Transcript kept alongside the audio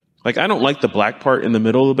Like, I don't like the black part in the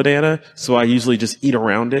middle of the banana, so I usually just eat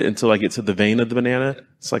around it until I get to the vein of the banana.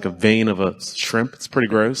 It's like a vein of a shrimp. It's pretty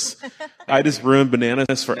gross. I just ruined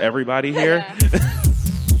bananas for everybody here.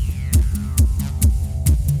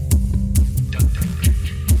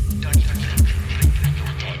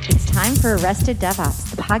 It's time for Arrested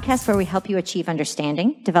DevOps, the podcast where we help you achieve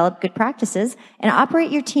understanding, develop good practices, and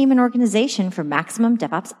operate your team and organization for maximum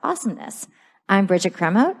DevOps awesomeness. I'm Bridget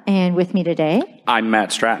Kremote, and with me today, I'm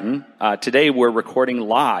Matt Stratton. Today we're recording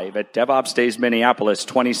live at DevOps Days Minneapolis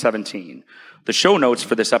 2017. The show notes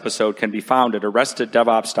for this episode can be found at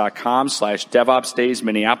arresteddevops.com/DevOps Days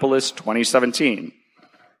Minneapolis 2017.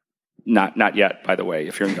 Not yet, by the way,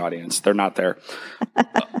 if you're in the audience. They're not there.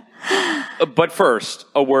 But first,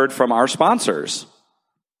 a word from our sponsors.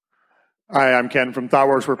 Hi, I'm Ken from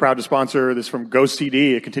ThoughtWorks. We're proud to sponsor this from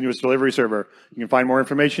GoCD, a continuous delivery server. You can find more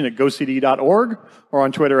information at gocd.org or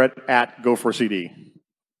on Twitter at Go4CD.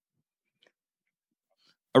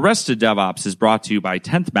 Arrested DevOps is brought to you by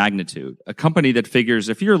 10th Magnitude, a company that figures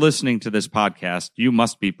if you're listening to this podcast, you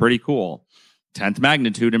must be pretty cool. 10th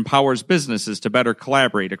Magnitude empowers businesses to better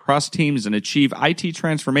collaborate across teams and achieve IT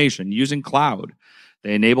transformation using cloud.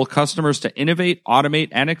 They enable customers to innovate, automate,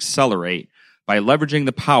 and accelerate by leveraging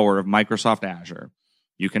the power of Microsoft Azure.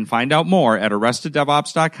 You can find out more at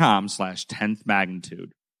arresteddevops.com/10th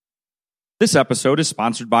magnitude. This episode is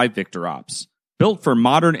sponsored by VictorOps. Built for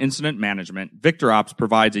modern incident management, VictorOps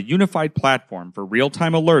provides a unified platform for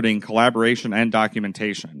real-time alerting, collaboration, and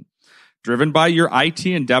documentation. Driven by your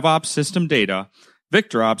IT and DevOps system data,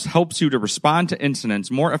 VictorOps helps you to respond to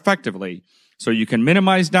incidents more effectively so you can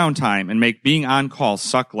minimize downtime and make being on call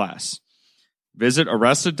suck less. Visit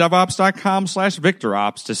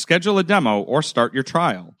arresteddevops.com/VictorOps to schedule a demo or start your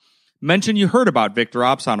trial. Mention you heard about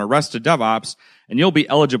VictorOps on Arrested DevOps, and you'll be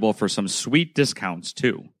eligible for some sweet discounts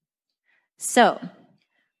too. So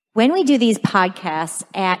when we do these podcasts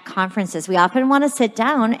at conferences, we often want to sit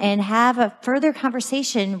down and have a further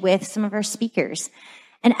conversation with some of our speakers.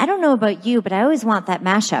 And I don't know about you, but I always want that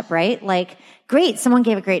mashup, right? Like, great, someone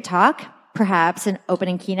gave a great talk, perhaps an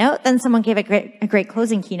opening keynote, then someone gave a great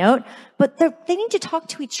closing keynote, but they need to talk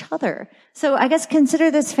to each other. So I guess consider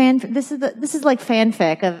this this is like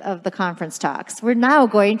fanfic of the conference talks. We're now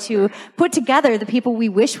going to put together the people we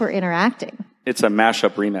wish were interacting. It's a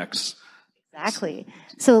mashup remix. Exactly.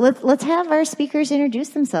 So let's have our speakers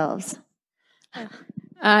introduce themselves.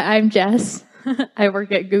 I'm Jess. I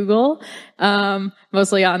work at Google,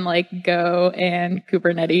 mostly on like Go and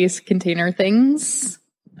Kubernetes container things.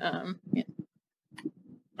 Yeah.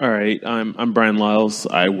 All right, I'm Brian Lyles.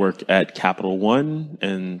 I work at Capital One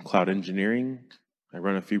and cloud engineering. I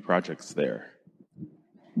run a few projects there.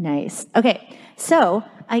 Nice. Okay, so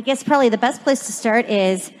I guess probably the best place to start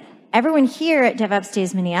is everyone here at DevOps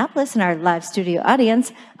Days Minneapolis and our live studio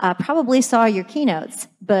audience probably saw your keynotes.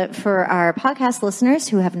 But for our podcast listeners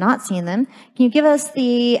who have not seen them, can you give us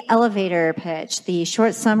the elevator pitch, the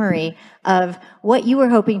short summary of what you were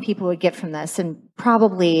hoping people would get from this? And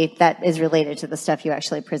probably that is related to the stuff you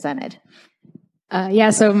actually presented.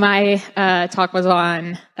 So my talk was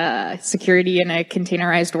on security in a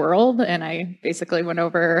containerized world, and I basically went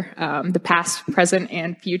over the past, present,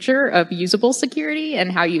 and future of usable security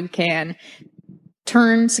and how you can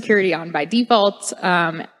turn security on by default,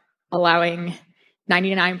 allowing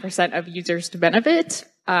 99% of users to benefit,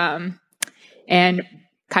 and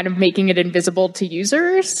kind of making it invisible to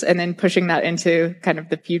users, and then pushing that into kind of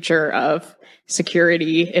the future of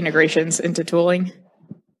security integrations into tooling.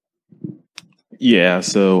 Yeah,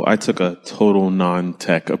 so I took a total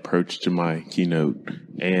non-tech approach to my keynote.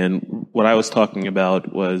 And what I was talking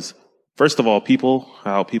about was, first of all,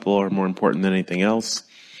 how people are more important than anything else.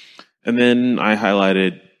 And then I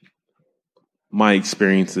highlighted my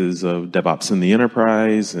experiences of DevOps in the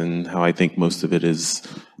enterprise and how I think most of it is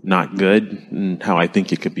not good and how I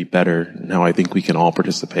think it could be better and how I think we can all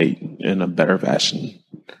participate in a better fashion.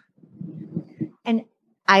 And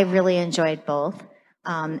I really enjoyed both.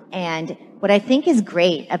 And what I think is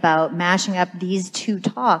great about mashing up these two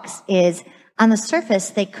talks is on the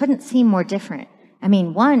surface, they couldn't seem more different. I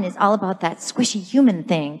mean, one is all about that squishy human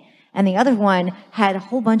thing. And the other one had a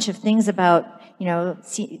whole bunch of things about,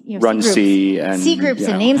 C groups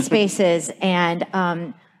and namespaces and,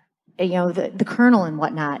 the kernel and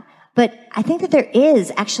whatnot. But I think that there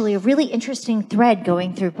is actually a really interesting thread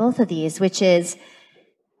going through both of these, which is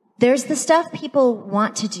there's the stuff people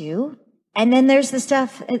want to do. And then there's the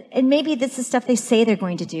stuff, and maybe that's the stuff they say they're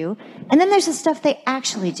going to do. And then there's the stuff they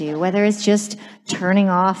actually do, whether it's just turning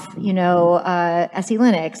off, SE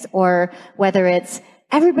Linux, or whether it's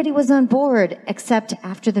everybody was on board, except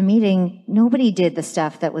after the meeting, nobody did the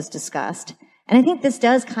stuff that was discussed. And I think this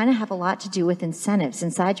does kind of have a lot to do with incentives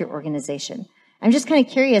inside your organization. I'm just kind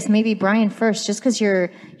of curious, maybe Brian first, just because you're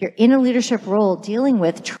in a leadership role dealing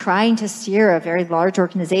with trying to steer a very large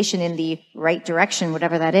organization in the right direction,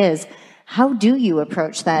 whatever that is. How do you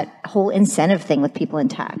approach that whole incentive thing with people in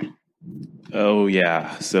tech? Oh,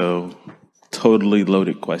 yeah. So totally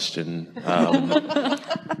loaded question.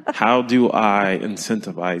 How do I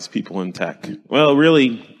incentivize people in tech? Well,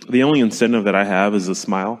 really, the only incentive that I have is a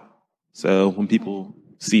smile. So when people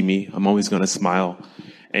see me, I'm always going to smile.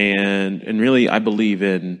 And really, I believe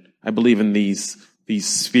in these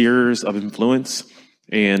spheres of influence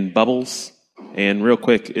and bubbles. And real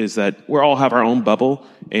quick is that we all have our own bubble,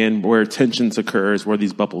 and where tensions occur is where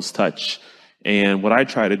these bubbles touch. And what I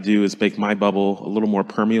try to do is make my bubble a little more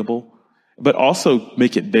permeable, but also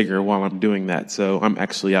make it bigger while I'm doing that. So I'm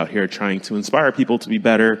actually out here trying to inspire people to be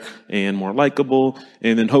better and more likable.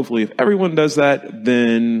 And then hopefully if everyone does that,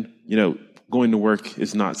 then, going to work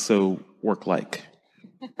is not so work-like.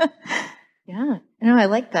 Yeah, no, I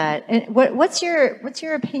like that. And what's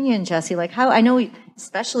your opinion, Jesse? Like how, I know,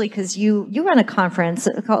 especially because you run a conference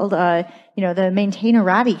called, the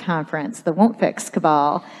Maintainerati Conference, the Won't Fix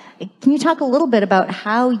Cabal. Can you talk a little bit about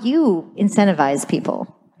how you incentivize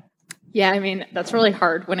people? Yeah, I mean, that's really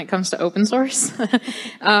hard when it comes to open source.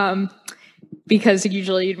 Because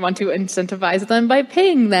usually you'd want to incentivize them by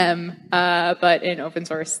paying them. But in open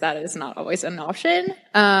source, that is not always an option.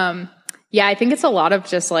 Yeah, I think it's a lot of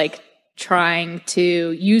just like trying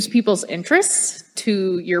to use people's interests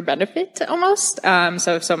to your benefit almost.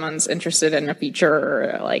 So if someone's interested in a feature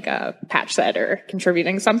or like a patch set or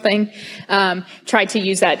contributing something, try to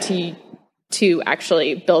use that to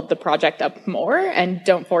actually build the project up more, and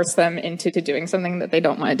don't force them into doing something that they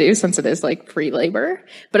don't want to do, since it is like free labor.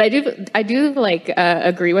 But I do like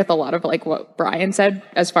agree with a lot of like what Brian said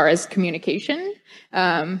as far as communication,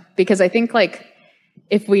 because I think like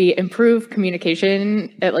if we improve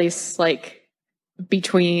communication, at least like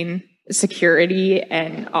between security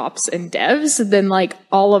and ops and devs, then like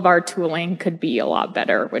all of our tooling could be a lot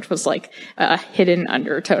better, which was like a hidden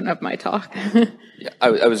undertone of my talk. Yeah,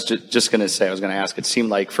 I was just going to say, I was going to ask, it seemed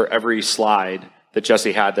like for every slide that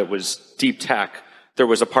Jesse had that was deep tech, there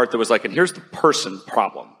was a part that was like, and here's the person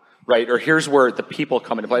problem, right? Or here's where the people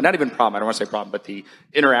come into play. Not even problem, I don't want to say problem, but the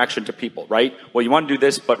interaction to people, right? Well, you want to do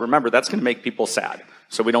this, but remember, that's going to make people sad.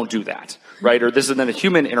 So we don't do that, right? Or this is then a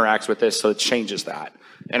human interacts with this, so it changes that.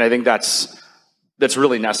 And I think that's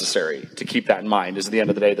really necessary to keep that in mind, is at the end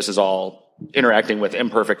of the day, this is all interacting with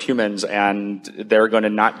imperfect humans, and they're going to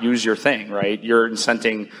not use your thing, right? You're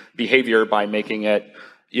incenting behavior by making it,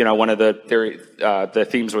 one of the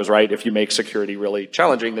themes was, right, if you make security really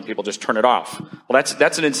challenging, then people just turn it off. Well,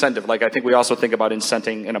 that's an incentive. Like, I think we also think about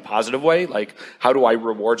incenting in a positive way, like, how do I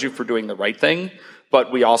reward you for doing the right thing?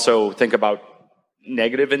 But we also think about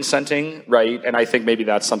negative incenting, right? And I think maybe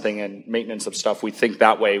that's something in maintenance of stuff, we think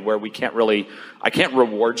that way, where I can't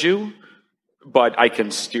reward you, but I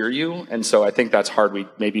can steer you. And so I think that's hard. We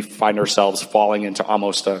maybe find ourselves falling into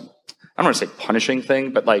almost I don't want to say punishing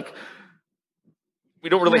thing, but like, we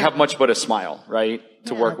don't really have much but a smile, right,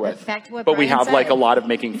 to work with. But we have like a lot of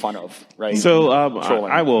making fun of, right? So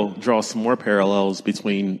I will draw some more parallels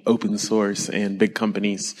between open source and big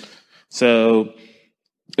companies. So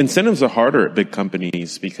incentives are harder at big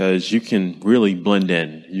companies because you can really blend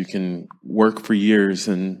in. You can work for years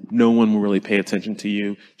and no one will really pay attention to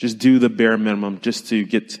you. Just do the bare minimum just to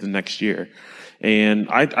get to the next year. And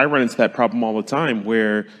I run into that problem all the time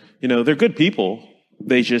where, they're good people.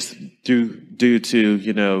 They just due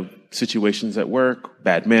to, situations at work,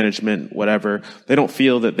 bad management, whatever, they don't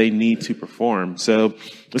feel that they need to perform. So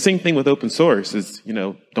the same thing with open source is,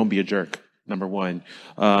 don't be a jerk. Number one.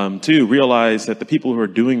 2, realize that the people who are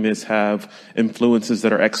doing this have influences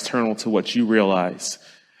that are external to what you realize.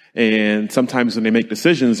 And sometimes when they make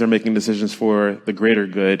decisions, they're making decisions for the greater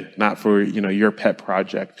good, not for, your pet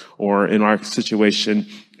project, or in our situation,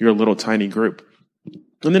 your little tiny group.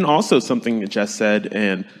 And then also something that Jess said,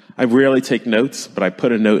 and I rarely take notes, but I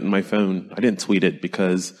put a note in my phone. I didn't tweet it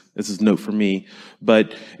because this is a note for me,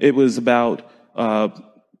 but it was about the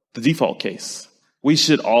default case. We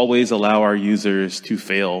should always allow our users to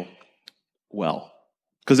fail well,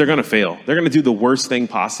 because they're going to fail. They're going to do the worst thing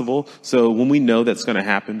possible. So when we know that's going to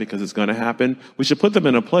happen, because it's going to happen, we should put them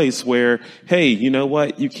in a place where, hey, you know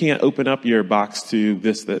what? You can't open up your box to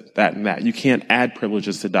this, that, and that. You can't add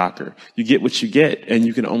privileges to Docker. You get what you get, and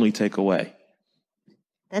you can only take away.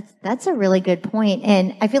 That's a really good point.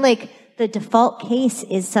 And I feel like the default case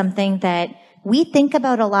is something that we think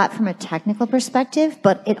about a lot from a technical perspective,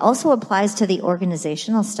 but it also applies to the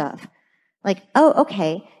organizational stuff. Like, oh,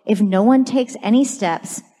 okay, if no one takes any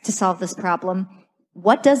steps to solve this problem,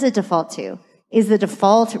 what does it default to? Is the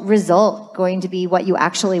default result going to be what you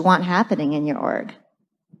actually want happening in your org?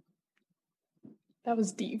 That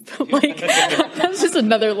was deep. Like, that was just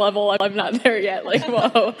another level. I'm not there yet. Like,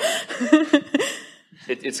 whoa.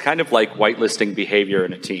 It's kind of like whitelisting behavior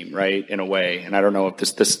in a team, right? In a way. And I don't know if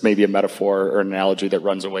this may be a metaphor or an analogy that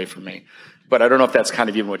runs away from me. But I don't know if that's kind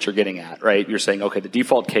of even what you're getting at, right? You're saying, okay, the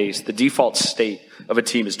default case, the default state of a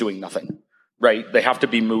team is doing nothing, right? They have to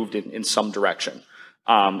be moved in some direction.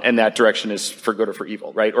 And that direction is for good or for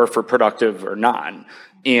evil, right? Or for productive or non.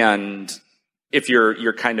 And if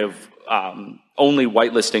you're kind of only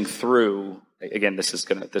whitelisting through, again, this is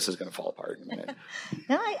gonna fall apart in a minute.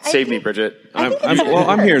 No, Save me, Bridget.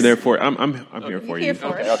 I'm here there for I'm here for you.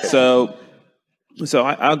 Okay. So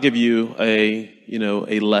I'll give you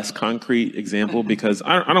a less concrete example because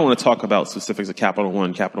I don't want to talk about specifics of Capital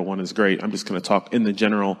One. Capital One is great. I'm just going to talk in the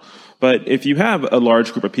general. But if you have a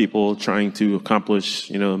large group of people trying to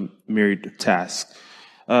accomplish, myriad tasks,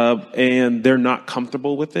 and they're not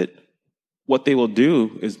comfortable with it, what they will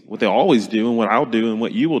do is what they always do, and what I'll do, and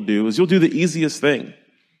what you will do is you'll do the easiest thing.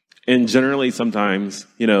 And generally, sometimes,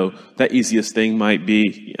 that easiest thing might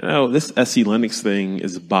be, this SE Linux thing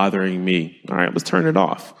is bothering me. All right, let's turn it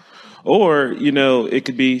off. Or, it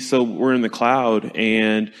could be, so we're in the cloud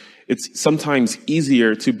and it's sometimes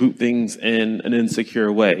easier to boot things in an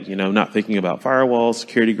insecure way, not thinking about firewalls,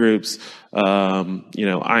 security groups,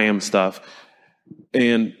 IAM stuff.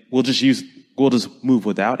 And we'll just move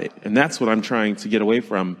without it. And that's what I'm trying to get away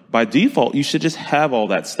from. By default, you should just have all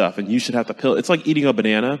that stuff and you should have to peel. It's like eating a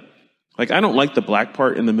banana. Like, I don't like the black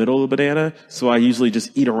part in the middle of the banana, so I usually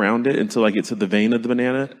just eat around it until I get to the vein of the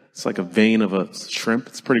banana. It's like a vein of a shrimp.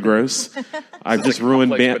 It's pretty gross. I just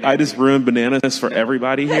ruined bananas for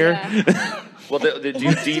everybody here. Yeah. Well, do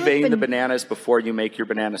you devein the bananas before you make your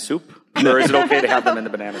banana soup? Or is it okay to have them in the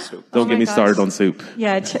banana soup? Don't get me started on soup.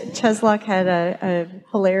 Yeah, Cheslock had a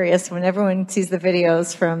hilarious, when everyone sees the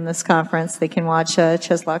videos from this conference, they can watch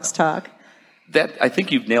Cheslock's talk. I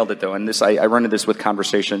think you've nailed it, though, and I run into this with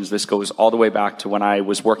conversations. This goes all the way back to when I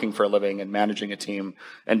was working for a living and managing a team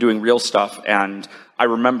and doing real stuff. And I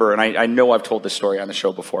remember, and I know I've told this story on the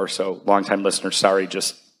show before, so longtime listeners, sorry,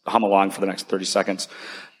 just hum along for the next 30 seconds.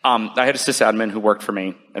 I had a sysadmin who worked for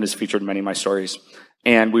me and is featured in many of my stories,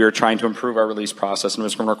 and we were trying to improve our release process, and it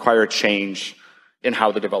was going to require a change in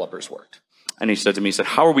how the developers worked. And he said to me,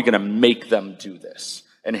 how are we going to make them do this?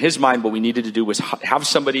 In his mind, what we needed to do was have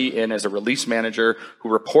somebody in as a release manager who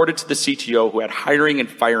reported to the CTO, who had hiring and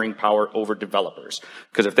firing power over developers.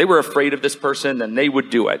 Because if they were afraid of this person, then they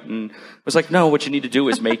would do it. And it was like, no, what you need to do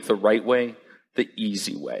is make the right way the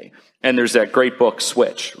easy way. And there's that great book,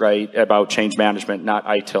 Switch, right, about change management, not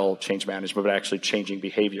ITIL change management, but actually changing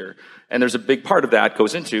behavior. And there's a big part of that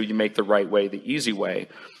goes into you make the right way the easy way.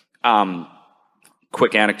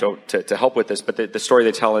 Quick anecdote to help with this, but the story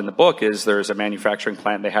they tell in the book is there's a manufacturing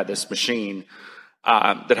plant. They had this machine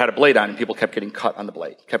that had a blade on, and people kept getting cut on the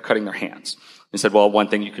blade, kept cutting their hands. They said, well, one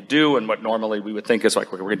thing you could do, and what normally we would think is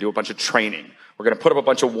like, we're going to do a bunch of training. We're going to put up a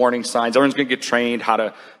bunch of warning signs. Everyone's going to get trained how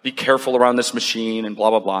to be careful around this machine and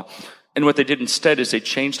blah, blah, blah. And what they did instead is they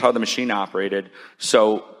changed how the machine operated.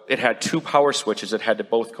 So it had two power switches that had to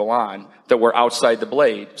both go on that were outside the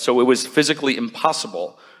blade. So it was physically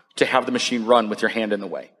impossible to have the machine run with your hand in the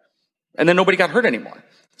way. And then nobody got hurt anymore.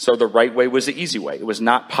 So the right way was the easy way. It was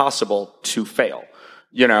not possible to fail,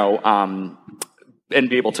 and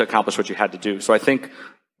be able to accomplish what you had to do. So I think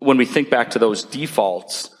when we think back to those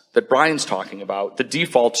defaults that Brian's talking about, the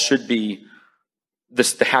default should be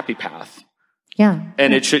the happy path. Yeah.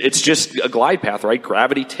 And it's just a glide path, right?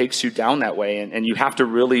 Gravity takes you down that way, and you have to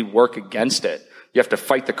really work against it. You have to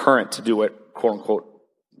fight the current to do it, quote unquote,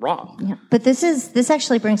 wrong. Yeah. But this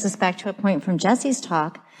actually brings us back to a point from Jessie's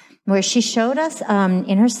talk where she showed us,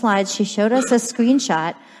 in her slides, she showed us a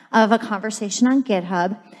screenshot of a conversation on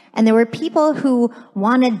GitHub, and there were people who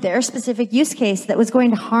wanted their specific use case that was going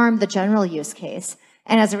to harm the general use case.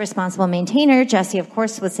 And as a responsible maintainer, Jessie, of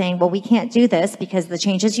course, was saying, well, we can't do this because the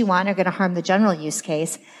changes you want are going to harm the general use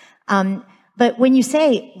case. But when you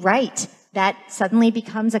say, right, that suddenly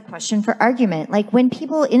becomes a question for argument. Like when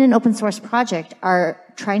people in an open source project are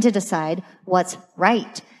trying to decide what's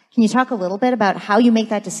right, can you talk a little bit about how you make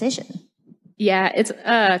that decision? Yeah, it's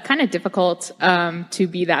kind of difficult to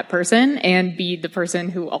be that person and be the person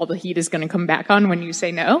who all the heat is going to come back on when you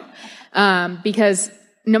say no. Because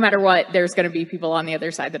no matter what, there's going to be people on the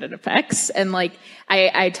other side that it affects. And like,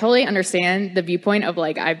 I totally understand the viewpoint of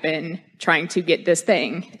like, I've been trying to get this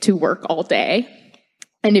thing to work all day.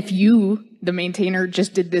 And if you, the maintainer,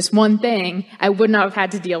 just did this one thing, I would not have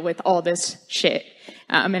had to deal with all this shit.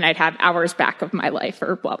 and I'd have hours back of my life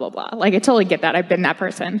or blah, blah, blah. Like, I totally get that. I've been that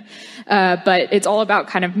person. But it's all about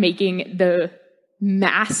kind of making the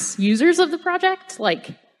mass users of the project,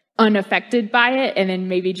 like, unaffected by it, and then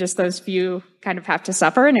maybe just those few kind of have to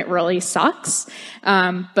suffer, and it really sucks.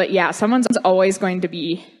 But yeah, someone's always going to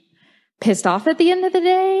be pissed off at the end of the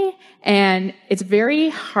day, and it's very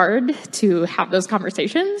hard to have those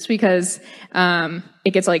conversations because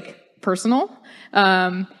it gets like personal,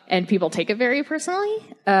 and people take it very personally.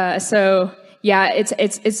 So yeah,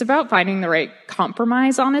 it's about finding the right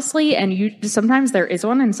compromise, honestly, and sometimes there is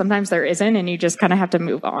one and sometimes there isn't, and you just kind of have to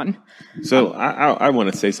move on. So I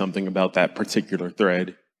want to say something about that particular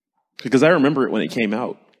thread, because I remember it when it came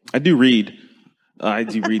out. I do read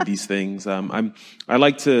these things. I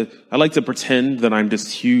like to pretend that I'm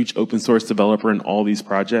this huge open source developer in all these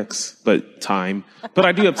projects, but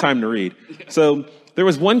I do have time to read. So there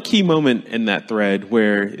was one key moment in that thread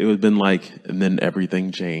where it would have been like, and then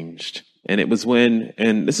everything changed. And it was when,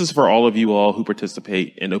 and this is for all of you all who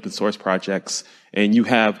participate in open source projects and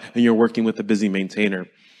you're working with a busy maintainer.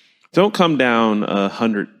 Don't come down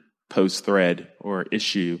 100 post thread or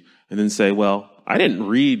issue and then say, well, I didn't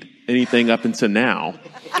read anything up until now,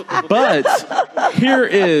 but here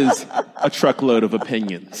is a truckload of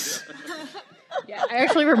opinions. Yeah, I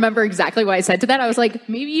actually remember exactly what I said to that. I was like,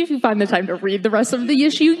 maybe if you find the time to read the rest of the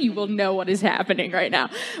issue, you will know what is happening right now.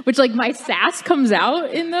 Which, like, my sass comes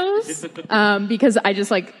out in those because I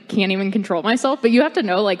just, like, can't even control myself. But you have to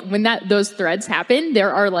know, like, when those threads happen,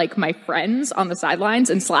 there are, like, my friends on the sidelines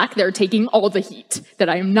in Slack. They're taking all the heat that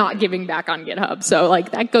I am not giving back on GitHub. So,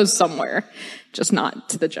 like, that goes somewhere, just not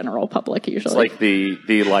to the general public usually. It's like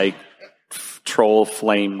the like troll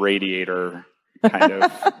flame radiator kind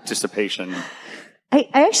of dissipation. I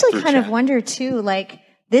actually kind chat. of wonder too, like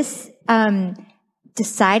this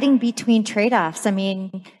deciding between trade-offs. I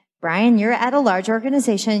mean, Brian, you're at a large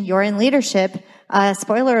organization, you're in leadership.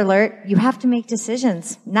 Spoiler alert, you have to make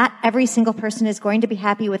decisions. Not every single person is going to be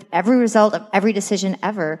happy with every result of every decision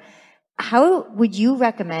ever. How would you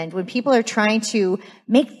recommend when people are trying to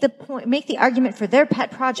make the argument for their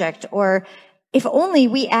pet project, or if only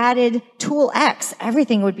we added tool X,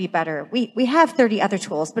 everything would be better. We have 30 other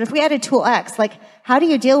tools, but if we added tool X, like, how do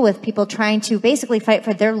you deal with people trying to basically fight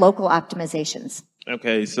for their local optimizations?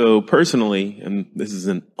 Okay, so personally, and this is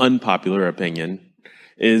an unpopular opinion,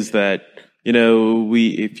 is that,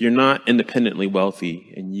 if you're not independently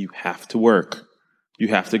wealthy and you have to work, you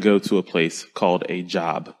have to go to a place called a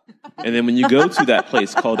job. And then when you go to that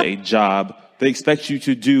place called a job, they expect you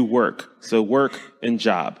to do work. So work and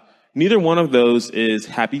job. Neither one of those is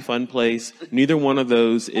happy, fun place. Neither one of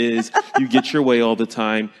those is you get your way all the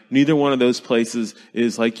time. Neither one of those places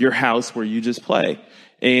is like your house where you just play.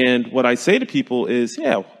 And what I say to people is,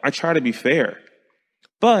 yeah, I try to be fair.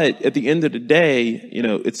 But at the end of the day,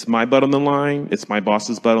 it's my butt on the line. It's my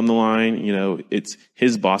boss's butt on the line. It's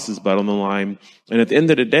his boss's butt on the line. And at the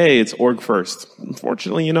end of the day, it's org first.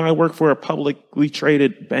 Unfortunately, I work for a publicly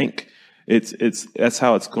traded bank. That's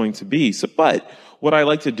how it's going to be. But what I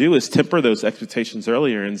like to do is temper those expectations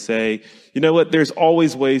earlier and say, you know what, there's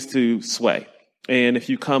always ways to sway. And if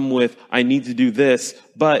you come with, I need to do this,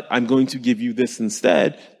 but I'm going to give you this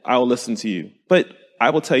instead, I'll listen to you. But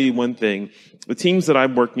I will tell you one thing, the teams that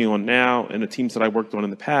I'm working on now and the teams that I worked on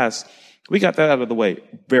in the past, we got that out of the way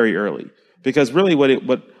very early. Because really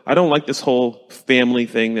what I don't like this whole family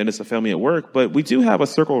thing that it's a family at work, but we do have a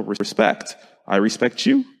circle of respect. I respect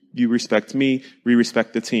you, you respect me, we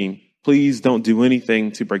respect the team. Please don't do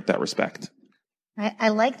anything to break that respect. I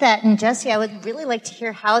like that. And Jesse, I would really like to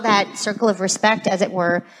hear how that circle of respect, as it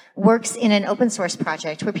were, works in an open source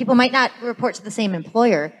project where people might not report to the same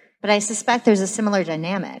employer, but I suspect there's a similar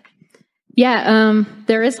dynamic. Yeah,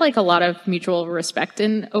 there is like a lot of mutual respect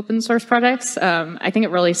in open source projects. I think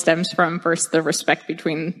it really stems from first the respect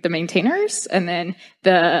between the maintainers and then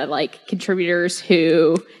the like contributors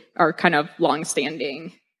who are kind of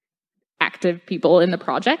longstanding active people in the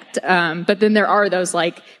project. But then there are those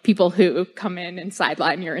like people who come in and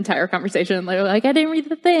sideline your entire conversation. They're like, I didn't read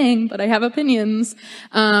the thing, but I have opinions.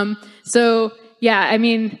 So yeah, I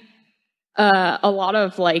mean, a lot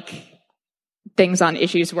of like things on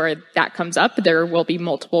issues where that comes up, there will be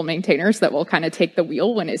multiple maintainers that will kind of take the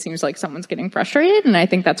wheel when it seems like someone's getting frustrated. And I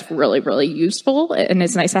think that's really, really useful. And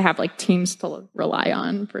it's nice to have like teams to rely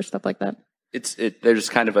on for stuff like that. There's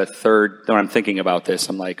kind of a third, when I'm thinking about this,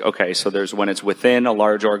 I'm like, okay, so there's when it's within a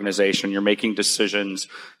large organization, you're making decisions.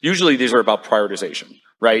 Usually these are about prioritization,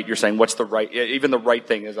 right? You're saying what's the right, even the right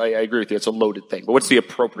thing is, I agree with you, it's a loaded thing, but what's the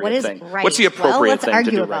appropriate thing? Right? What's the appropriate thing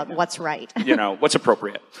to do? Let's argue about what's right. What's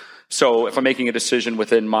appropriate? So if I'm making a decision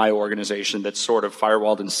within my organization that's sort of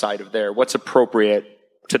firewalled inside of there, what's appropriate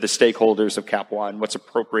to the stakeholders of Cap One? What's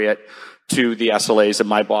appropriate to the SLAs that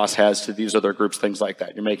my boss has to these other groups, things like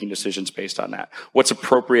that. You're making decisions based on that. What's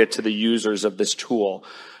appropriate to the users of this tool?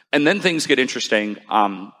 And then things get interesting,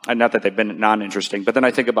 and not that they've been non-interesting, but then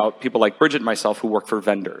I think about people like Bridget and myself who work for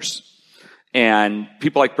vendors. And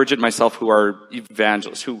people like Bridget and myself who are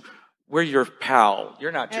evangelists, who we're your pal.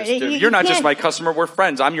 You're not just you're not just my customer. We're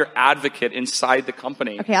friends. I'm your advocate inside the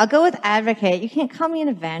company. Okay, I'll go with advocate. You can't call me an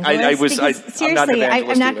evangelist. Seriously,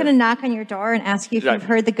 I'm not going to knock on your door and ask you if you've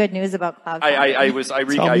heard the good news about Cloud. I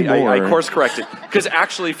course corrected because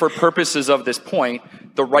actually, for purposes of this point,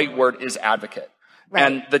 the right word is advocate. Right.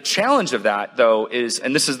 And the challenge of that, though, is,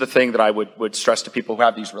 and this is the thing that I would stress to people who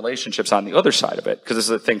have these relationships on the other side of it, because this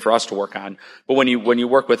is a thing for us to work on. But when you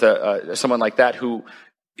work with someone like that who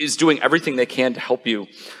is doing everything they can to help you,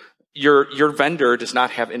 your vendor does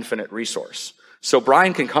not have infinite resource. So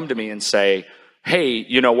Brian can come to me and say, hey,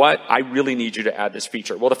 you know what? I really need you to add this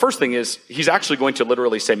feature. Well, the first thing is he's actually going to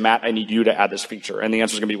literally say, Matt, I need you to add this feature. And the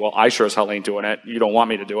answer is going to be, well, I sure as hell ain't doing it. You don't want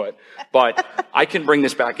me to do it. But I can bring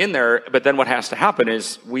this back in there. But then what has to happen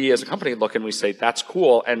is we as a company look and we say, that's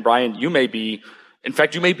cool. And Brian, you may be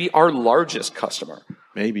our largest customer.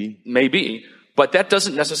 Maybe. But that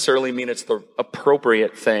doesn't necessarily mean it's the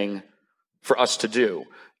appropriate thing for us to do,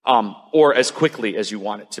 or as quickly as you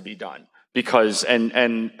want it to be done. Because,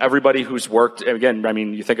 and everybody who's worked, again, I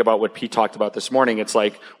mean, you think about what Pete talked about this morning, it's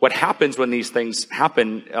like, what happens when these things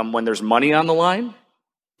happen, when there's money on the line?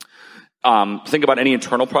 Think about any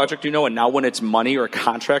internal project, and now when it's money or a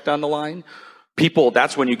contract on the line, people,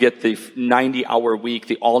 that's when you get the 90-hour week,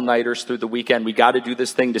 the all-nighters through the weekend. We got to do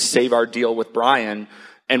this thing to save our deal with Brian.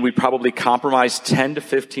 And we probably compromise 10 to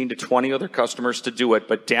 15 to 20 other customers to do it.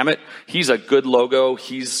 But damn it, he's a good logo.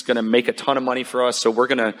 He's going to make a ton of money for us. So we're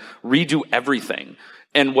going to redo everything.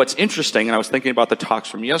 And what's interesting, and I was thinking about the talks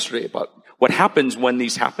from yesterday about what happens when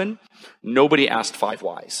these happen. Nobody asked 5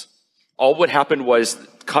 whys. All what happened was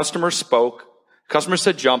customers spoke, customers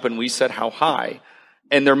said jump, and we said how high.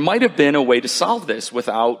 And there might have been a way to solve this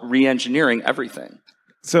without re-engineering everything.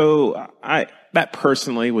 So that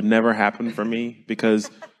personally would never happen for me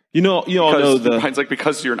because you all know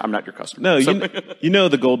because I'm not your customer. No, so. you know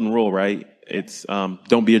the golden rule, right? It's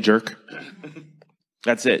don't be a jerk.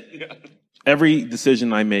 That's it. Yeah. Every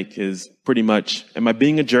decision I make is pretty much, am I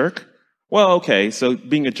being a jerk? Well, okay, so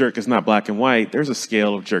being a jerk is not black and white. There's a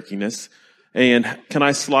scale of jerkiness. And can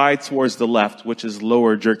I slide towards the left, which is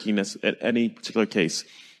lower jerkiness at any particular case?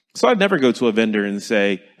 So I'd never go to a vendor and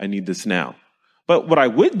say, I need this now. But what I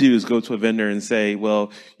would do is go to a vendor and say,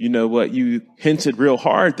 well, you know what? You hinted real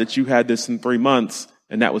hard that you had this in 3 months,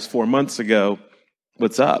 and that was 4 months ago.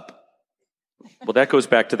 What's up? Well, that goes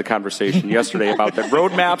back to the conversation yesterday about that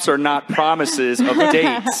roadmaps are not promises of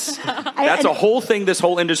dates. That's a whole thing this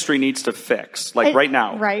whole industry needs to fix, right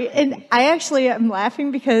now. Right. And I actually am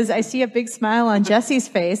laughing because I see a big smile on Jesse's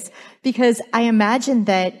face because I imagine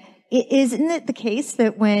that isn't it the case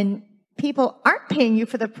that when people aren't paying you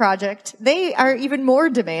for the project, they are even more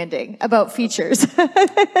demanding about features.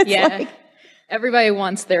 Yeah. Everybody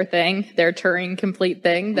wants their thing, their Turing complete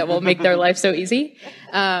thing that will make their life so easy.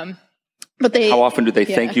 But how often do they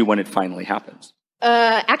thank you when it finally happens?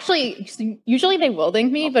 Actually, usually they will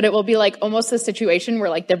thank me, but it will be like almost a situation where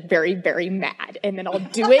like they're very, very mad. And then I'll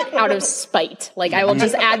do it out of spite. Like I will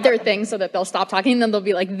just add their thing so that they'll stop talking and then they'll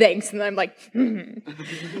be like, thanks. And then I'm like, so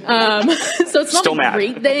it's not still like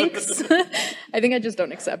great thanks. I think I just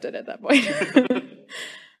don't accept it at that point.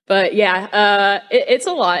 But yeah, it's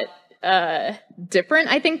a lot different,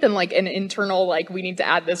 I think, than like an internal, like we need to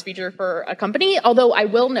add this feature for a company. Although I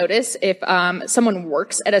will notice if someone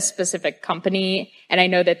works at a specific company and I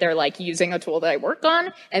know that they're like using a tool that I work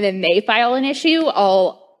on and then they file an issue,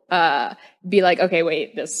 I'll be like, okay,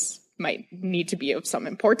 wait, this might need to be of some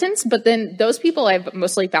importance. But then those people I've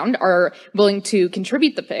mostly found are willing to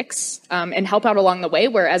contribute the fix and help out along the way,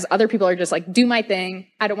 whereas other people are just like, do my thing,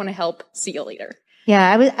 I don't want to help, see you later.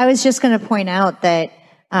 Yeah, I was just going to point out that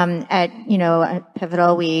at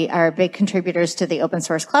Pivotal, we are big contributors to the open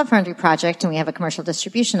source Cloud Foundry project, and we have a commercial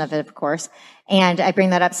distribution of it, of course. And I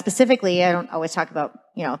bring that up specifically. I don't always talk about,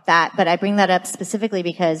 that, but I bring that up specifically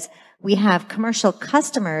because we have commercial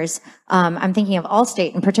customers. I'm thinking of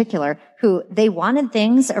Allstate in particular, who they wanted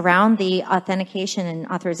things around the authentication and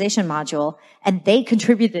authorization module, and they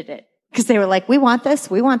contributed it because they were like, we want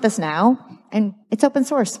this now, and it's open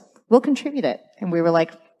source. We'll contribute it. And we were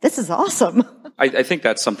like, this is awesome. I think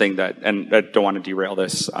that's something that, and I don't want to derail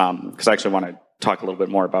this, because I actually want to talk a little bit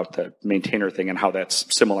more about the maintainer thing and how that's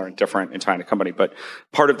similar and different inside a company. But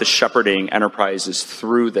part of the shepherding enterprise is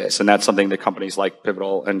through this, and that's something that companies like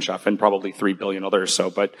Pivotal and Chef and probably 3 billion others. So,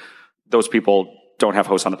 but those people don't have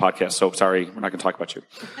hosts on the podcast, so sorry, we're not going to talk about you.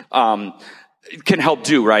 Can help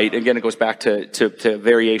do, right? Again, it goes back to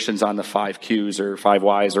variations on the 5 Qs or 5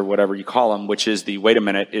 Ys or whatever you call them, which is the, wait a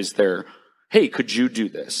minute, is there, hey, could you do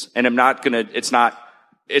this? And I'm not going to,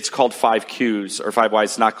 it's called 5 Qs or 5 Ys.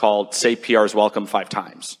 It's not called say PR's welcome 5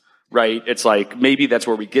 times, right? It's like, maybe that's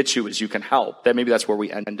where we get you is you can help. That maybe that's where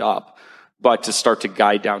we end up. But to start to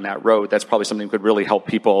guide down that road, that's probably something that could really help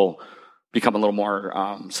people become a little more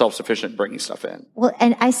self-sufficient bringing stuff in. Well,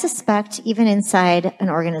 and I suspect even inside an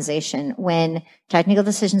organization, when technical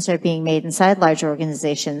decisions are being made inside large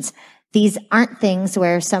organizations, these aren't things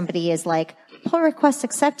where somebody is like, pull request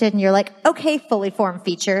accepted, and you're like, okay, fully formed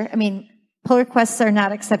feature. I mean, pull requests are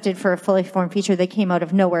not accepted for a fully formed feature. They came out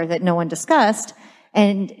of nowhere that no one discussed.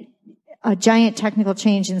 And a giant technical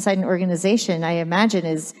change inside an organization, I imagine,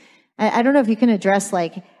 is, I don't know if you can address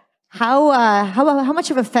like, how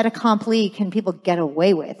much of a fait accompli can people get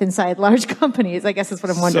away with inside large companies? I guess is what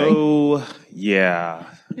I'm wondering. So, yeah.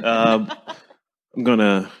 I'm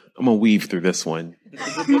gonna weave through this one.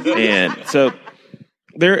 And so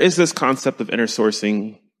there is this concept of inner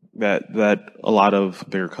sourcing that a lot of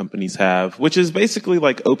their companies have, which is basically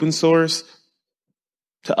like open source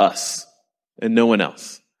to us and no one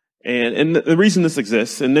else. And the reason this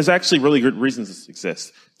exists, and there's actually really good reasons this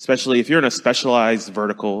exists, especially if you're in a specialized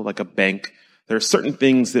vertical like a bank, there are certain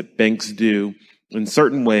things that banks do in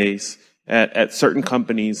certain ways at certain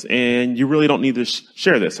companies, and you really don't need to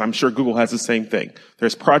share this. I'm sure Google has the same thing.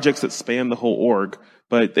 There's projects that span the whole org,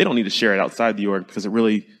 but they don't need to share it outside the org because it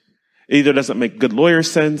really either doesn't make good lawyer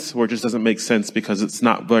sense or it just doesn't make sense because it's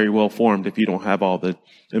not very well formed if you don't have all the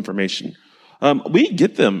information. We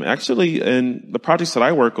get them actually in the projects that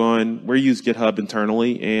I work on. We use GitHub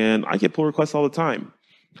internally, and I get pull requests all the time.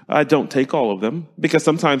 I don't take all of them because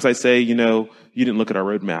sometimes I say, you didn't look at our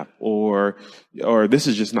roadmap, or this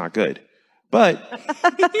is just not good. But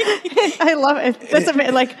I love it. That's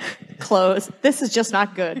like close. This is just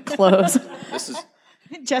not good. Close.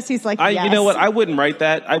 Jesse's like, yes. You know what? I wouldn't write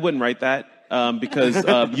that. Because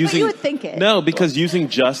using you would think it. No, because using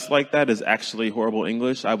just like that is actually horrible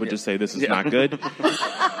English. I would just say this is not good,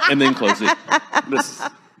 and then close it.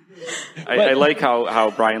 I like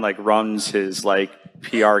how Brian like runs his like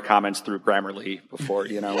PR comments through Grammarly before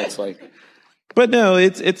it's like. But no,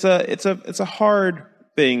 it's a hard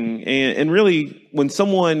thing, and really when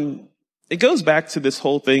someone, it goes back to this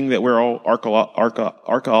whole thing that we're all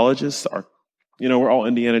archaeologists. We're all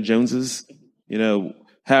Indiana Joneses.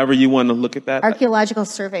 However you want to look at that. Archaeological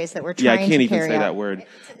surveys that we're trying to carry out. Yeah, I can't even say that word.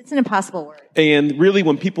 It's an impossible word. And really,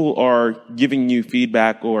 when people are giving you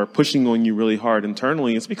feedback or pushing on you really hard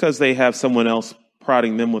internally, it's because they have someone else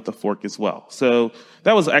prodding them with the fork as well. So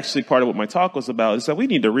that was actually part of what my talk was about, is that we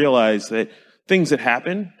need to realize that things that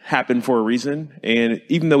happen for a reason. And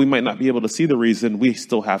even though we might not be able to see the reason, we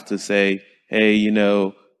still have to say, hey,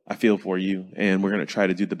 I feel for you, and we're going to try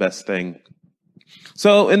to do the best thing.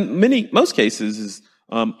 So in most cases,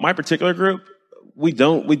 my particular group, we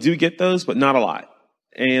do get those, but not a lot.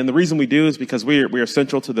 And the reason we do is because we are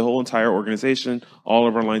central to the whole entire organization, all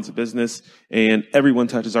of our lines of business, and everyone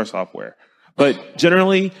touches our software. But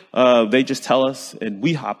generally, they just tell us, and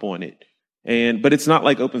we hop on it. But it's not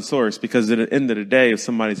like open source, because at the end of the day, if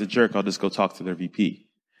somebody's a jerk, I'll just go talk to their VP,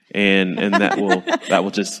 and that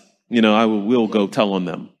will just we'll go tell on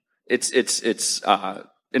them. It's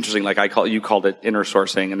interesting. Like you called it inner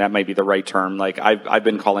sourcing, and that might be the right term. Like I've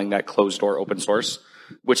been calling that closed door open source,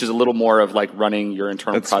 which is a little more of like running your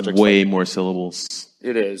internal projects. That's way more syllables.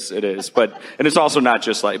 It is. And it's also not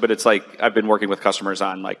just but it's like I've been working with customers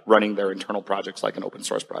on like running their internal projects like an open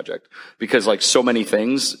source project, because like so many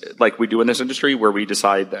things like we do in this industry where we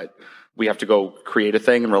decide that we have to go create a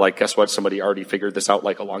thing, and we're like, guess what? Somebody already figured this out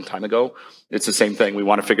like a long time ago. It's the same thing. We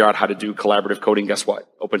want to figure out how to do collaborative coding. Guess what?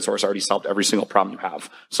 Open source already solved every single problem you have.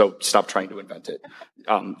 So stop trying to invent it.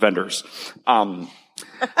 Vendors.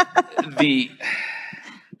 The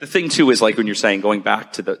thing too is like when you're saying going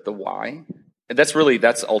back to the why, and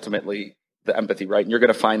that's ultimately the empathy, right? And you're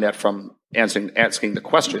going to find that from asking the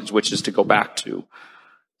questions, which is to go back to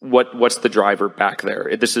what's the driver back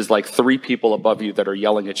there? This is like 3 people above you that are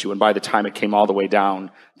yelling at you, and by the time it came all the way down,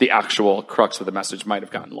 the actual crux of the message might have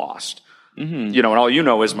gotten lost. Mm-hmm. And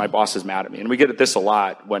all is my boss is mad at me. And we get at this a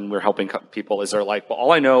lot when we're helping people, is they're like, well,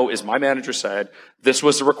 all I know is my manager said this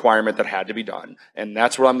was the requirement that had to be done, and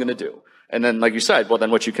that's what I'm going to do. And then, like you said, well, then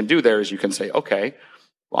what you can do there is you can say, okay,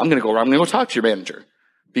 well, I'm going to go talk to your manager,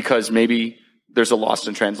 because maybe there's a lost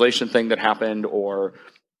in translation thing that happened, or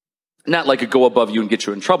not like a go above you and get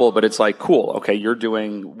you in trouble, but it's like, cool, okay, you're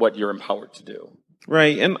doing what you're empowered to do.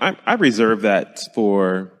 Right. And I reserve that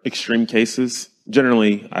for extreme cases.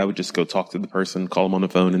 Generally, I would just go talk to the person, call them on the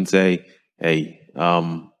phone and say, hey, we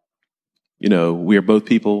are both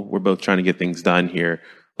people. We're both trying to get things done here.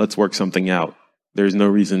 Let's work something out. There's no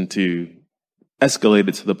reason to escalate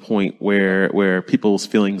it to the point where people's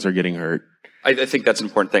feelings are getting hurt. I think that's an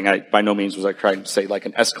important thing. I by no means was I trying to say like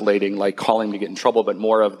an escalating, like calling to get in trouble, but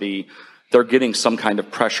more of they're getting some kind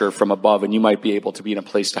of pressure from above, and you might be able to be in a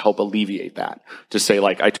place to help alleviate that. To say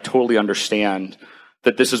like, I totally understand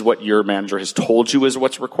that this is what your manager has told you is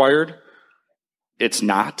what's required. It's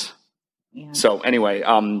not. Yeah. So anyway,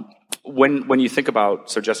 when you think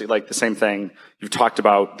about, so Jesse, like the same thing, you've talked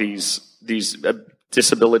about these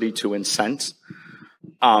disability to incent.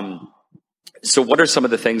 So what are some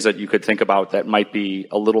of the things that you could think about that might be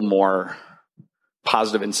a little more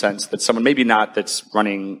positive in sense that someone, maybe not that's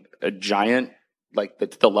running a giant, like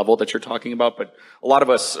the level that you're talking about, but a lot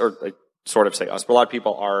of us, or I sort of say us, but a lot of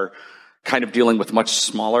people are kind of dealing with much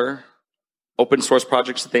smaller open source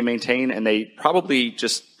projects that they maintain, and they probably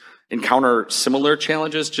just encounter similar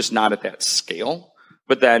challenges, just not at that scale.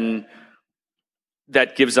 But then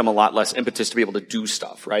that gives them a lot less impetus to be able to do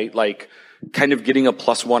stuff, right? Like kind of getting a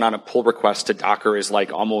 +1 on a pull request to Docker is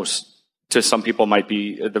like almost, to some people might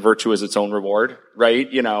be the virtue is its own reward, right?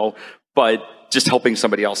 But just helping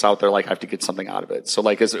somebody else out there, like I have to get something out of it. So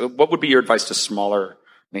like, what would be your advice to smaller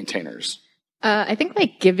maintainers? I think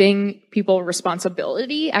like giving people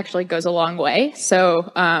responsibility actually goes a long way.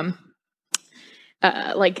 So,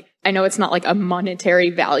 like I know it's not like a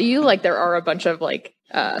monetary value. Like there are a bunch of like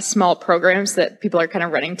small programs that people are kind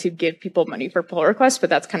of running to give people money for pull requests, but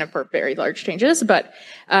that's kind of for very large changes. But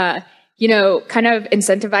kind of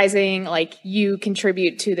incentivizing like you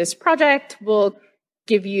contribute to this project will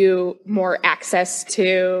give you more access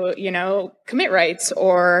to, commit rights,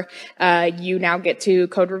 or you now get to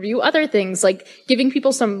code review other things, like giving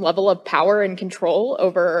people some level of power and control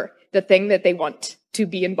over the thing that they want to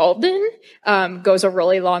be involved in goes a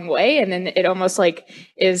really long way. And then it almost like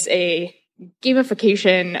is a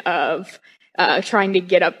gamification of trying to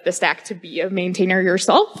get up the stack to be a maintainer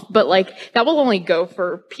yourself. But like that will only go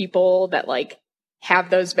for people that like have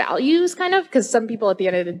those values kind of, because some people at the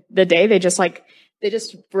end of the day, they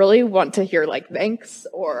just really want to hear like thanks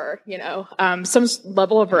or, some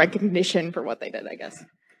level of recognition for what they did, I guess.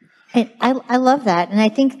 And I love that. And I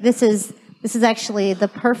think this is actually the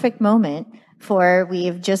perfect moment for,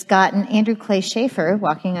 we've just gotten Andrew Clay Shafer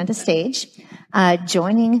walking onto stage,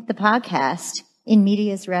 joining the podcast in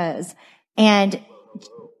medias res. And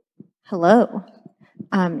hello,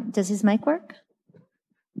 does his mic work?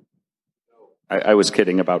 I was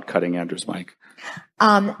kidding about cutting Andrew's mic.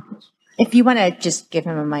 If you want to just give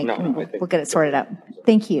him a mic, we'll get it sorted out.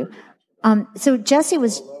 Thank you. So Jesse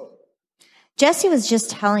was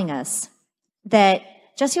just telling us that,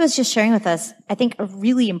 Jesse was just sharing with us, I think, a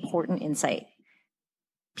really important insight.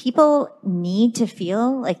 People need to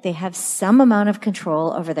feel like they have some amount of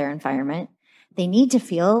control over their environment. They need to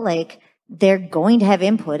feel like they're going to have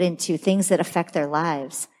input into things that affect their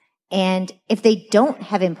lives. And if they don't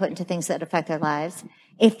have input into things that affect their lives,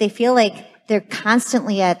 if they feel like they're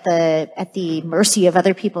constantly at the mercy of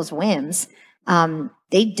other people's whims,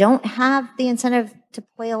 they don't have the incentive to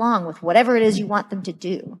play along with whatever it is you want them to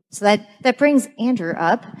do. So that brings Andrew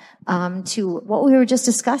up to what we were just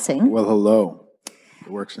discussing. Well, hello. It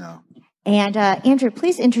works now. And Andrew,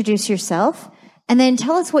 please introduce yourself and then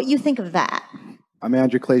tell us what you think of that. I'm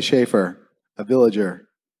Andrew Clay Shafer, a villager,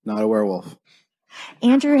 not a werewolf.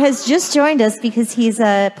 Andrew has just joined us because he's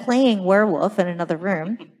playing werewolf in another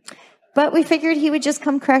room. But we figured he would just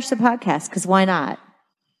come crash the podcast, because why not?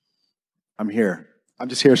 I'm here. I'm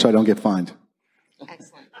just here so I don't get fined.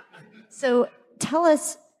 Excellent. So tell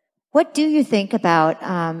us, what do you think about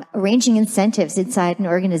arranging incentives inside an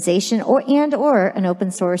organization or an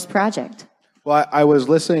open source project? Well, I was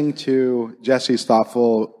listening to Jesse's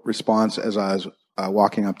thoughtful response as I was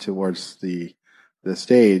walking up towards the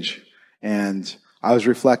stage, and I was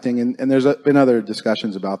reflecting, and there's been other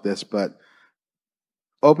discussions about this, but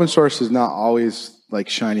open source is not always like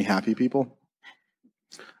shiny, happy people.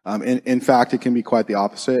 In fact, it can be quite the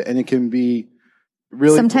opposite, and it can be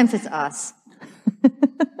really... Sometimes it's us.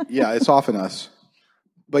 Yeah, it's often us.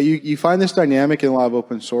 But you find this dynamic in a lot of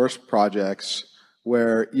open source projects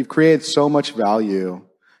where you've created so much value,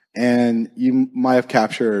 and you might have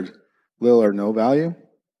captured little or no value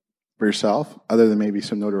for yourself, other than maybe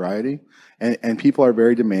some notoriety. And people are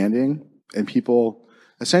very demanding, and people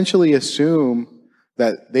essentially assume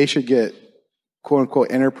that they should get quote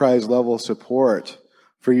unquote enterprise level support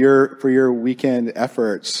for your weekend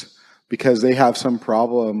efforts because they have some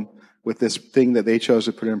problem with this thing that they chose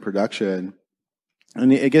to put in production.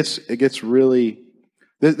 And it gets really,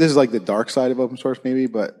 this is like the dark side of open source maybe,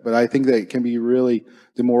 but I think that it can be really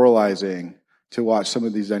demoralizing to watch some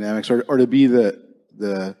of these dynamics or to be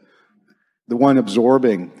the one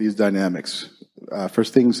absorbing these dynamics for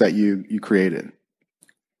things that you created.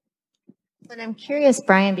 And I'm curious,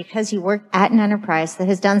 Brian, because you work at an enterprise that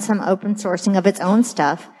has done some open sourcing of its own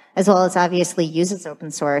stuff, as well as obviously uses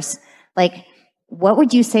open source, like, what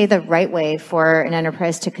would you say the right way for an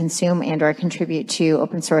enterprise to consume and or contribute to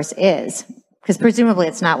open source is? Because presumably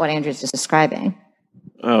it's not what Andrew's just describing.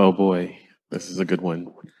 Oh boy, this is a good one.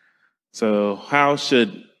 So how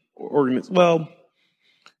should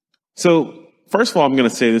so first of all, I'm going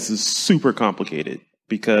to say this is super complicated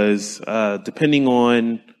because depending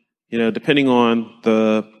on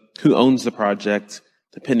who owns the project,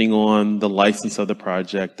 depending on the license of the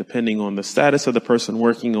project, depending on the status of the person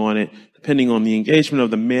working on it, depending on the engagement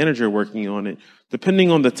of the manager working on it,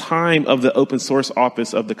 depending on the time of the open source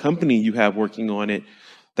office of the company you have working on it,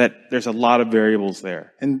 that there's a lot of variables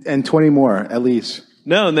there. And 20 more, at least.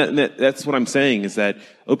 No, that's what I'm saying is that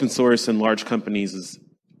open source in large companies is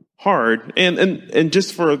hard. And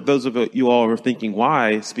just for those of you all who are thinking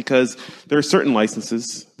why, it's because there are certain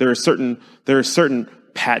licenses, there are certain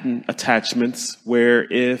patent attachments where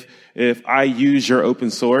if I use your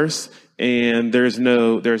open source and there's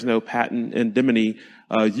no patent indemnity,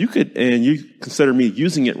 you consider me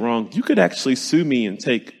using it wrong, you could actually sue me and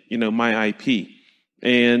take, my IP.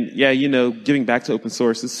 And yeah, giving back to open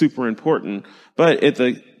source is super important, but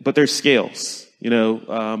there's scales,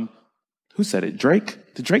 who said it? Drake?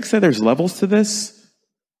 Did Drake say there's levels to this?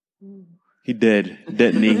 He did,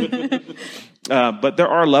 didn't he? But there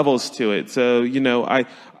are levels to it. So,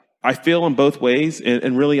 I feel in both ways,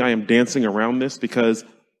 and really I am dancing around this because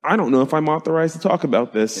I don't know if I'm authorized to talk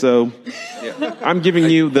about this. So I'm giving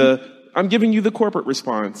you the corporate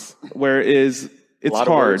response, whereas it's hard.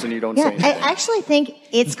 Words and you don't say anything. I actually think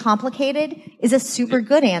it's complicated is a super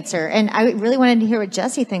good answer. And I really wanted to hear what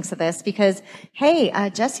Jesse thinks of this because, hey,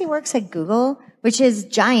 Jesse works at Google, which is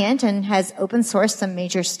giant and has open sourced some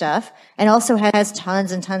major stuff and also has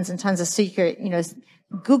tons and tons and tons of secret,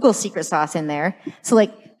 Google secret sauce in there. So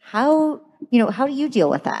like, how do you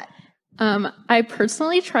deal with that? I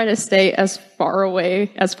personally try to stay as far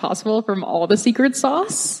away as possible from all the secret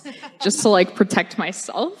sauce, just to like protect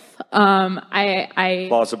myself.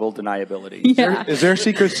 Plausible deniability. Yeah. Is there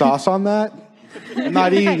secret sauce on that? I'm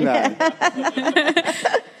not eating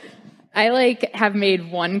that. I have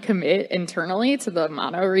made one commit internally to the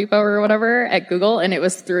mono repo or whatever at Google, and it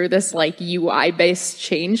was through this UI based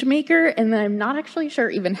change maker, and then I'm not actually sure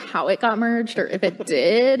even how it got merged or if it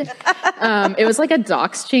did. It was like a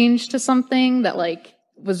docs change to something that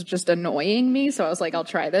was just annoying me, so I was like, I'll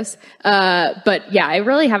try this. But yeah, I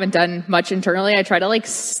really haven't done much internally. I try to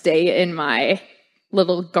stay in my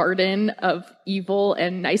little garden of evil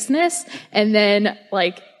and niceness, and then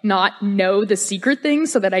not know the secret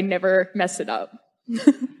things so that I never mess it up.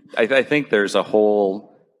 I think there's a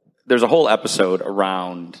whole episode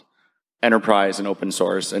around enterprise and open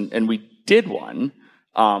source, and we did one,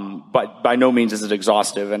 but by no means is it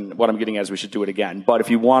exhaustive, and what I'm getting at is we should do it again. But if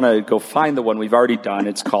you want to go find the one we've already done,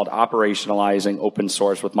 it's called Operationalizing Open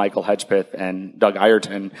Source with Michael Hedgepeth and Doug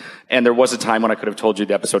Ireton. And there was a time when I could have told you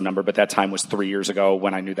the episode number, but that time was 3 years ago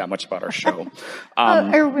when I knew that much about our show.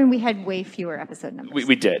 Or when we had way fewer episode numbers.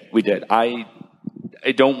 We did. I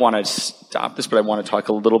don't want to stop this, but I want to talk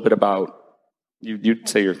a little bit about, you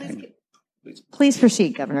say your thing. Please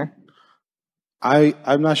proceed, Governor.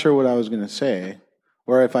 I'm not sure what I was going to say.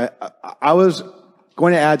 Or if I was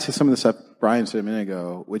going to add to some of the stuff Brian said a minute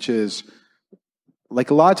ago, which is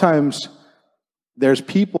a lot of times there's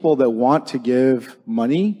people that want to give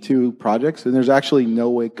money to projects and there's actually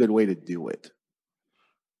no good way to do it.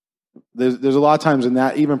 There's a lot of times, and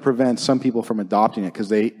that even prevents some people from adopting it because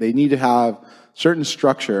they need to have certain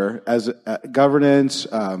structure as governance,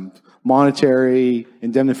 monetary,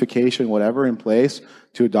 indemnification, whatever in place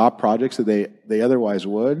to adopt projects that they otherwise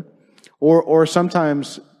would. Or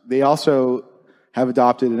sometimes they also have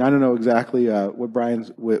adopted, and I don't know exactly what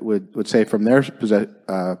Brian would say from their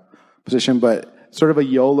position, but sort of a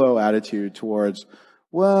YOLO attitude towards,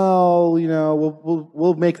 well,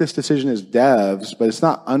 we'll make this decision as devs, but it's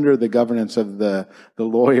not under the governance of the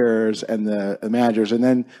lawyers and the managers, and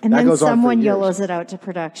then that goes on for someone years. YOLOs it out to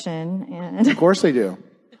production, and of course they do.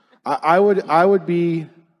 I would be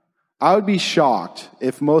shocked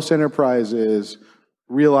if most enterprises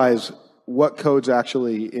realize what code's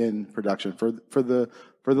actually in production. For the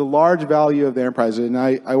for the large value of the enterprise, and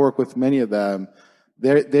I work with many of them,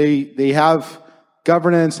 they have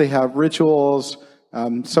governance, they have rituals.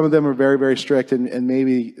 Some of them are very, very strict, and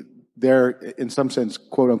maybe they're, in some sense,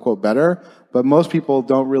 quote unquote, better. But most people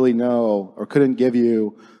don't really know or couldn't give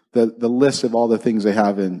you the list of all the things they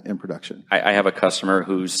have in production. I have a customer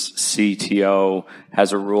whose CTO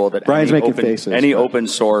has a rule that Brian's making faces. Any open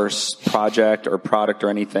source project or product or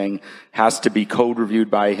anything has to be code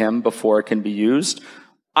reviewed by him before it can be used.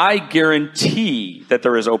 I guarantee that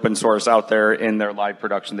there is open source out there in their live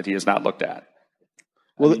production that he has not looked at.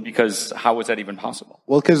 Well, because how is that even possible?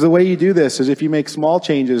 Well, because the way you do this is if you make small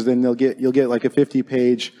changes, then you'll get like a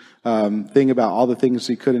 50-page thing about all the things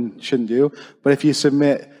you could and shouldn't do. But if you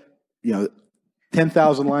submit,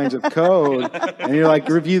 10,000 lines of code, and you're like,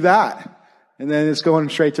 review that, and then it's going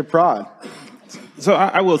straight to prod. So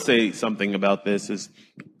I will say something about this is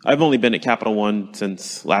I've only been at Capital One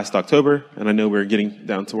since last October, and I know we're getting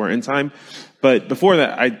down to our end time. But before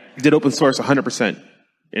that, I did open source 100%.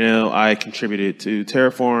 I contributed to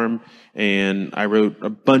Terraform, and I wrote a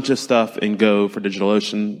bunch of stuff in Go for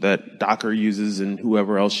DigitalOcean that Docker uses and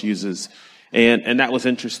whoever else uses. And that was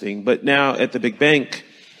interesting. But now at the big bank,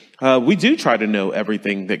 we do try to know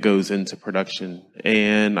everything that goes into production.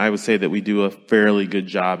 And I would say that we do a fairly good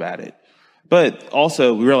job at it. But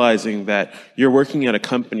also realizing that you're working at a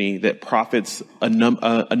company that profits a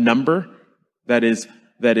number that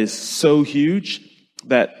is so huge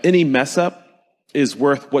that any mess up is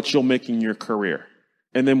worth what you'll make in your career.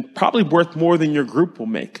 And then probably worth more than your group will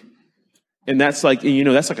make. And that's like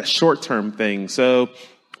a short-term thing. So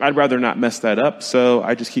I'd rather not mess that up. So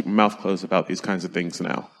I just keep my mouth closed about these kinds of things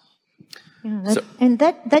now. Yeah,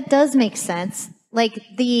 that does make sense.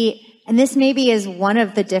 And this maybe is one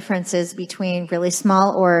of the differences between really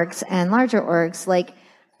small orgs and larger orgs. Like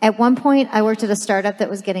at one point I worked at a startup that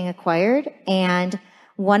was getting acquired, and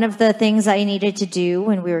one of the things I needed to do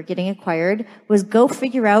when we were getting acquired was go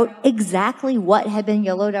figure out exactly what had been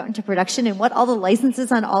YOLO'd out into production and what all the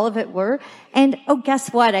licenses on all of it were. And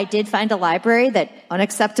guess what? I did find a library that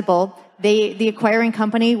unacceptable. The acquiring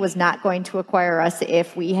company was not going to acquire us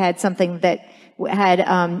if we had something that had,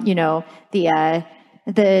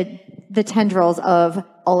 the tendrils of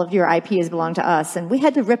all of your IPs belong to us. And we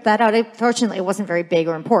had to rip that out. Fortunately, it wasn't very big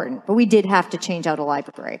or important, but we did have to change out a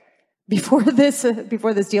library before this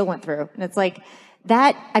deal went through. And it's like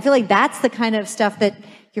that, I feel like that's the kind of stuff that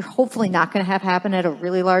you're hopefully not going to have happen at a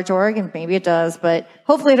really large org, and maybe it does, but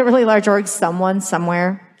hopefully at a really large org, someone,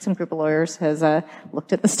 somewhere, some group of lawyers has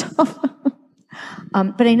looked at the stuff.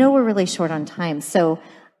 But I know we're really short on time, so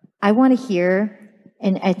I want to hear,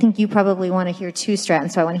 and I think you probably want to hear too, Stratton,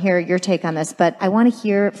 so I want to hear your take on this, but I want to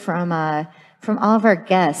hear from all of our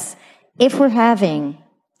guests, if we're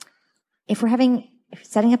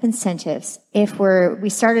setting up incentives, we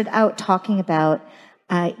started out talking about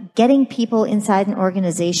getting people inside an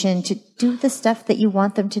organization to do the stuff that you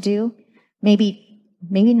want them to do, maybe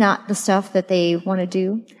not the stuff that they want to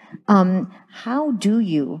do. How do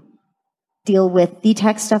you deal with the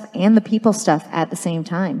tech stuff and the people stuff at the same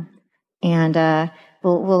time? And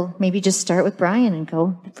we'll maybe just start with Brian and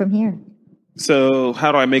go from here. So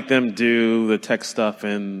how do I make them do the tech stuff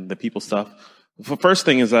and the people stuff? The first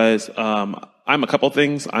thing is I'm a couple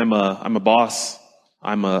things. I'm a boss.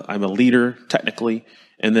 I'm a leader technically,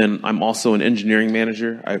 and then I'm also an engineering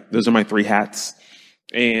manager. Those are my three hats.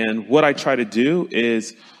 And what I try to do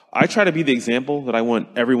is I try to be the example that I want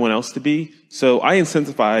everyone else to be. So I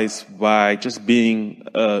incentivize by just being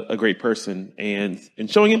a great person and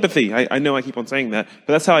showing empathy. I know I keep on saying that,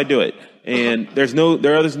 but that's how I do it. And there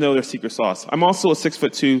are others know their secret sauce. I'm also a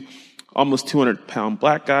 6'2", almost 200-pound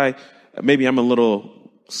black guy. Maybe I'm a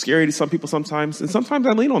little scary to some people sometimes, and sometimes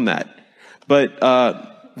I lean on that, but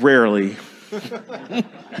rarely.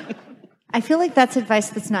 I feel like that's advice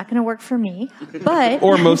that's not going to work for me, but...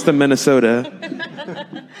 Or most of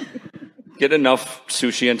Minnesota. Get enough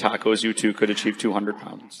sushi and tacos, you two could achieve 200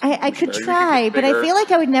 pounds. I could try, but I feel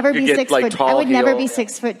like I would never be 6 foot. I would never be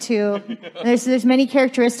 6'2". There's many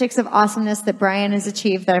characteristics of awesomeness that Brian has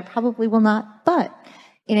achieved that I probably will not. But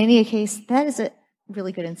in any case, that is a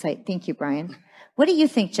really good insight. Thank you, Brian. What do you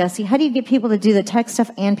think, Jesse? How do you get people to do the tech stuff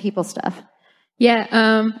and people stuff?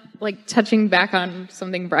 Yeah, touching back on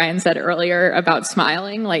something Brian said earlier about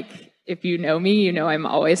smiling, if you know me, you know I'm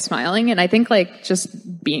always smiling. And I think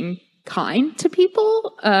just being kind to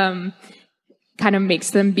people kind of makes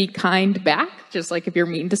them be kind back. Just like if you're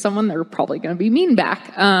mean to someone, they're probably going to be mean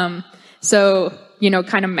back. So,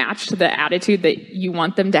 kind of match the attitude that you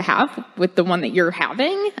want them to have with the one that you're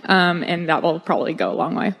having. And that will probably go a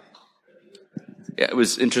long way. Yeah, it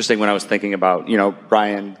was interesting when I was thinking about,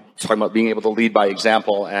 Brian talking about being able to lead by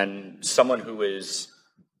example, and someone who is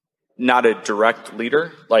not a direct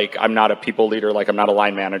leader. Like, I'm not a people leader. Like, I'm not a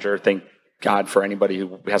line manager. Thank God for anybody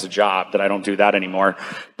who has a job that I don't do that anymore.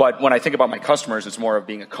 But when I think about my customers, it's more of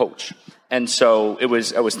being a coach. And so I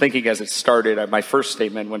was thinking as it started, my first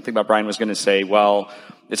statement, one thing about Brian was going to say, well,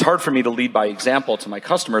 it's hard for me to lead by example to my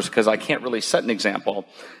customers because I can't really set an example.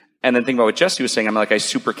 And then thinking about what Jesse was saying, I'm like, I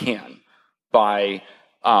super can by,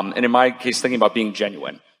 and in my case, thinking about being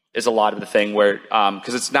genuine is a lot of the thing where,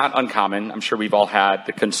 because it's not uncommon. I'm sure we've all had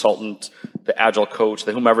the consultant, the agile coach,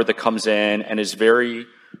 the whomever that comes in and is very,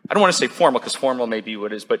 I don't want to say formal because formal may be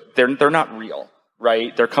what it is, but they're not real,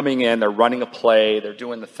 right? They're coming in, they're running a play, they're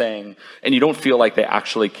doing the thing, and you don't feel like they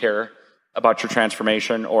actually care about your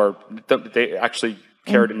transformation or they actually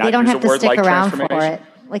care to not use a word like transformation. For it.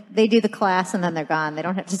 Like, they do the class and then they're gone. They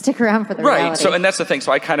don't have to stick around for the right. reality. So, and that's the thing.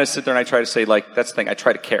 So I kind of sit there and I try to say, like, that's the thing. I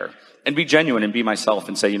try to care and be genuine and be myself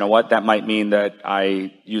and say, you know what? That might mean that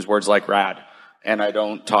I use words like rad and I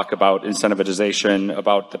don't talk about incentivization,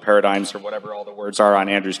 about the paradigms or whatever all the words are on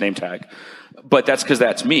Andrew's name tag. But that's because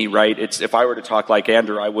that's me, right? It's, if I were to talk like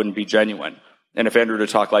Andrew, I wouldn't be genuine. And if Andrew were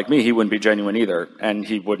to talk like me, he wouldn't be genuine either. And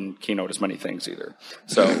he wouldn't keynote as many things either.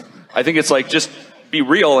 So I think it's like, just be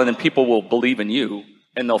real and then people will believe in you.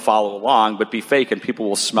 And they'll follow along, but be fake, and people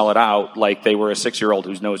will smell it out like they were a 6-year-old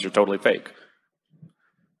who knows you're totally fake.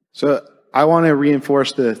 So I want to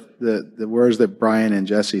reinforce the words that Brian and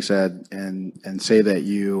Jesse said, and say that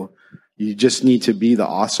you just need to be the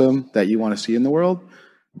awesome that you want to see in the world,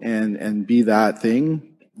 and be that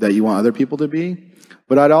thing that you want other people to be.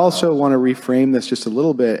 But I'd also want to reframe this just a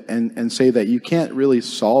little bit and say that you can't really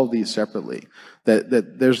solve these separately.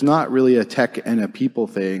 That there's not really a tech and a people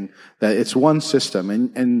thing, that it's one system.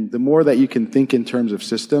 And the more that you can think in terms of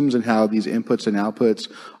systems and how these inputs and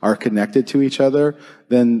outputs are connected to each other,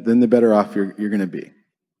 then the better off you're going to be.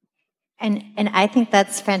 And I think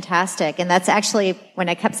that's fantastic. And that's actually when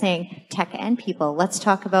I kept saying tech and people, let's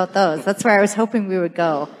talk about those. That's where I was hoping we would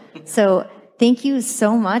go. So thank you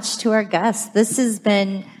so much to our guests. This has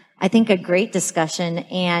been, I think, a great discussion.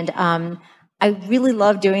 And, I really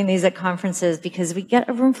love doing these at conferences because we get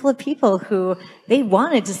a room full of people who they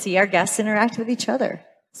wanted to see our guests interact with each other.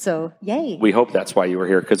 So, yay. We hope that's why you were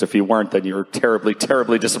here, because if you weren't, then you're terribly,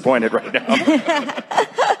 terribly disappointed right now.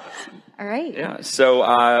 All right. Yeah. So,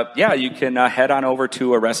 you can head on over to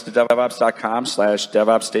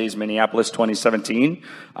arresteddevops.com/DevOps Days Minneapolis 2017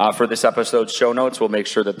 for this episode's show notes. We'll make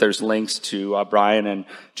sure that there's links to Brian and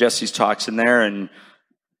Jesse's talks in there, and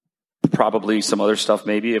probably some other stuff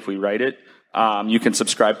maybe if we write it. You can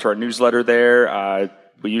subscribe to our newsletter there.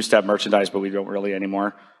 We used to have merchandise, but we don't really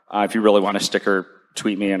anymore. If you really want a sticker,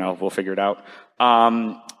 tweet me and we'll figure it out.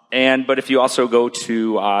 But if you also go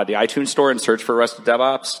to the iTunes store and search for Arrested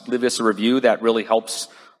DevOps, leave us a review. That really helps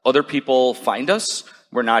other people find us.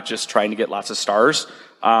 We're not just trying to get lots of stars.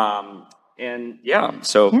 Then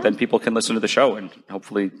people can listen to the show and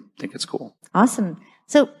hopefully think it's cool. Awesome.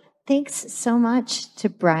 So thanks so much to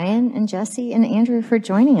Brian and Jesse and Andrew for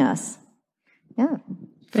joining us. Yeah.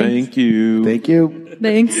 Thank you. Thank you.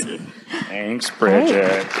 Thanks. Thanks,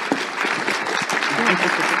 Bridget.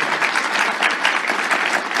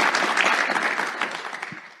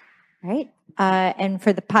 All right. And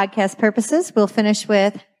for the podcast purposes, we'll finish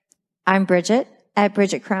with, I'm Bridget at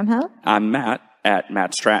Bridget Cromhout. I'm Matt at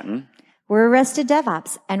Matt Stratton. We're Arrested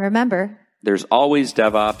DevOps. And remember, there's always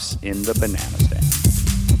DevOps in the banana stand.